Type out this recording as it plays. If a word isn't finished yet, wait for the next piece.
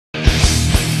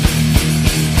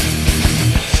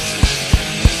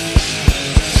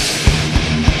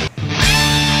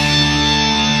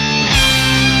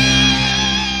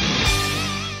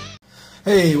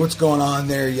Hey, what's going on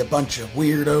there, you bunch of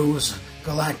weirdos?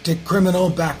 Galactic Criminal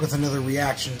back with another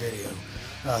reaction video.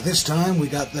 This time we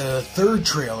got the third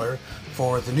trailer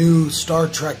for the new Star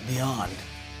Trek Beyond.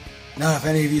 Now, if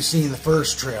any of you seen the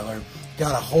first trailer,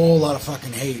 got a whole lot of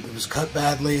fucking hate. It was cut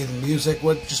badly, the music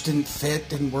just didn't fit,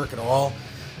 didn't work at all,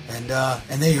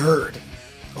 and they heard.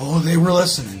 Oh, they were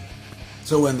listening.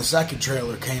 So when the second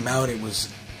trailer came out, it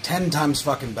was 10 times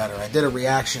fucking better. I did a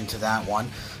reaction to that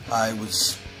one.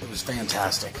 It was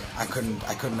fantastic. I couldn't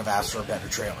have asked for a better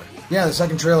trailer. Yeah, the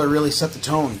second trailer really set the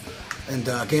tone and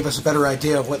gave us a better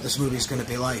idea of what this movie's going to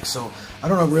be like. So I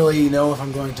don't really know if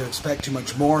I'm going to expect too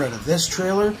much more out of this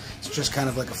trailer. It's just kind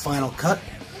of like a final cut.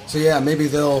 So yeah, maybe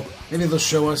they'll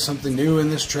show us something new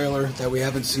in this trailer that we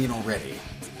haven't seen already.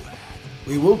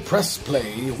 We will press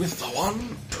play with the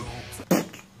 1, 2.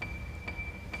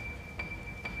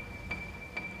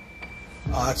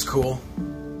 Oh, that's cool.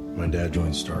 My dad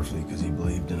joined Starfleet because he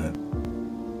believed in it.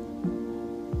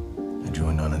 I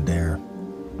joined on a dare.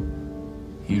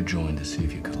 You joined to see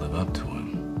if you could live up to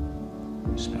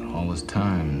him. You spent all his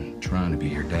time trying to be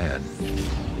your dad.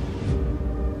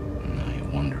 And now you're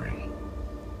wondering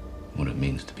what it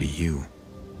means to be you.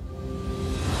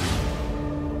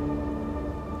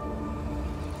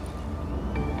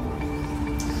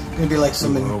 Gonna be like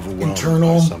some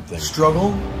internal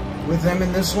struggle with them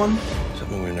in this one.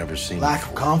 Something we've never seen. Lack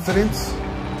of confidence.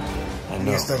 I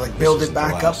guess they like build it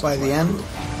back up by the end.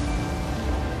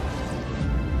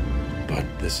 But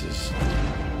this is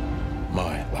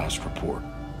my last report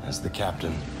as the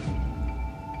captain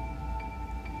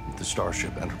of the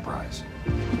Starship Enterprise.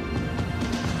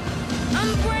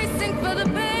 I'm bracing for the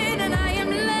pain and I am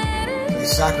letting. He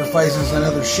sacrifices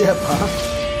another ship,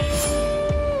 huh?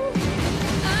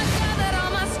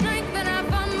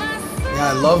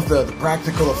 Yeah, I love the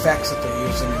practical effects that they're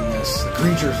using in this. The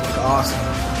creatures look awesome.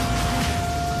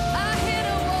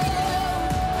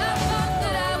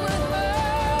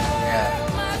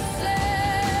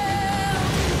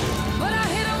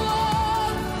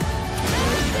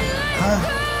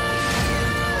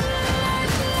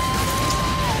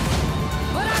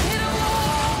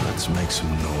 Let's make some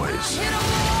noise.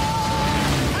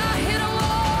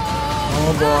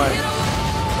 Oh boy.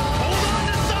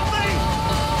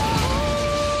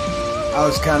 I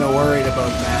was kind of worried about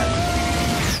that.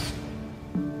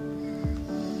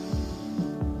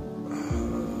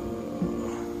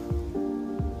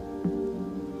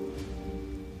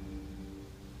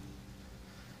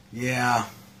 Yeah.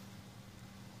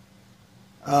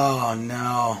 Oh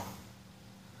no.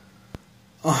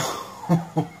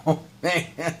 Oh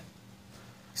man.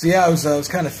 So yeah, I was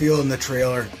kind of feeling the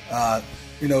trailer.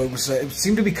 You know, it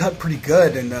seemed to be cut pretty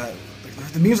good, and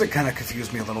the music kind of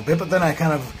confused me a little bit. But then I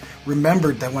kind of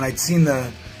remembered that when I'd seen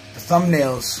the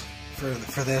thumbnails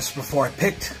for this before I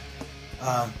picked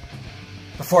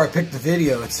the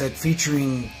video, it said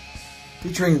featuring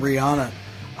Rihanna.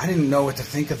 I didn't know what to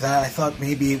think of that. I thought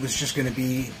maybe it was just going to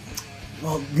be,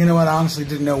 well, you know what? I honestly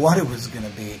didn't know what it was going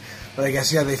to be. But I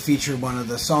guess, yeah, they featured one of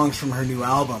the songs from her new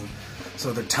album.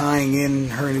 So they're tying in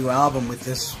her new album with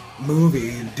this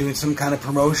movie and doing some kind of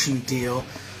promotion deal.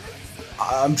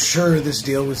 I'm sure this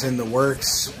deal was in the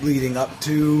works leading up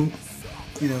to,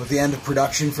 you know, the end of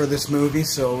production for this movie.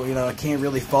 So, you know, I can't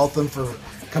really fault them for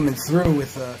coming through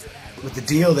with the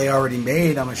deal they already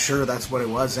made. I'm sure that's what it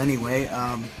was anyway.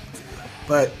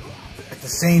 But at the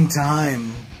same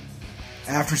time,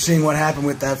 after seeing what happened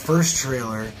with that first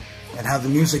trailer and how the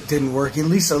music didn't work, at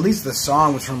least the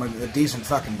song was from a decent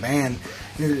fucking band.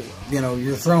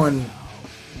 You're throwing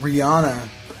Rihanna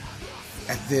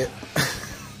at the.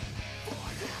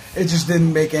 It just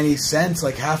didn't make any sense.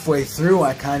 Like halfway through,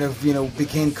 I kind of, you know,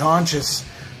 became conscious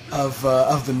of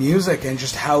the music and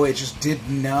just how it just did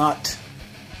not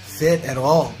fit at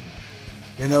all.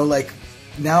 You know, like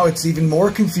now it's even more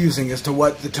confusing as to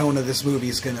what the tone of this movie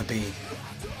is going to be.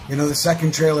 You know, the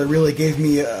second trailer really gave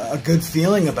me a good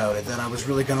feeling about it, that I was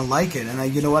really going to like it.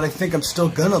 And you know what, I think I'm still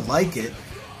going to like it.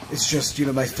 It's just, you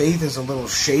know, my faith is a little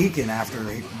shaken after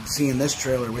seeing this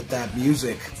trailer with that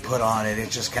music put on it. It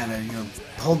just kind of, you know,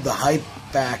 pulled the hype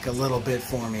back a little bit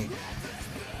for me.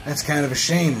 That's kind of a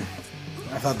shame.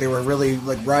 I thought they were really,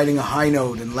 like, riding a high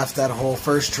note and left that whole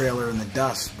first trailer in the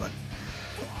dust, but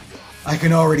I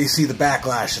can already see the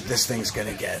backlash that this thing's going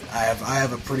to get. I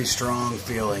have a pretty strong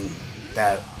feeling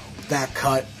that that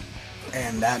cut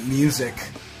and that music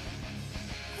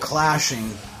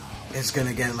clashing is going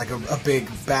to get like a big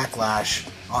backlash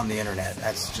on the internet.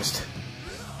 That's just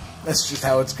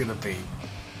how it's going to be.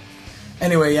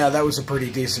 Anyway, yeah, that was a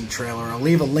pretty decent trailer. I'll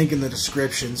leave a link in the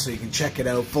description so you can check it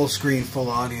out, full screen, full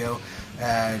audio,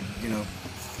 you know,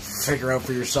 figure out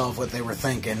for yourself what they were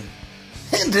thinking.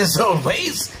 And as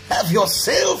always, have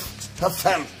yourself a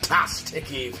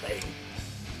fantastic evening.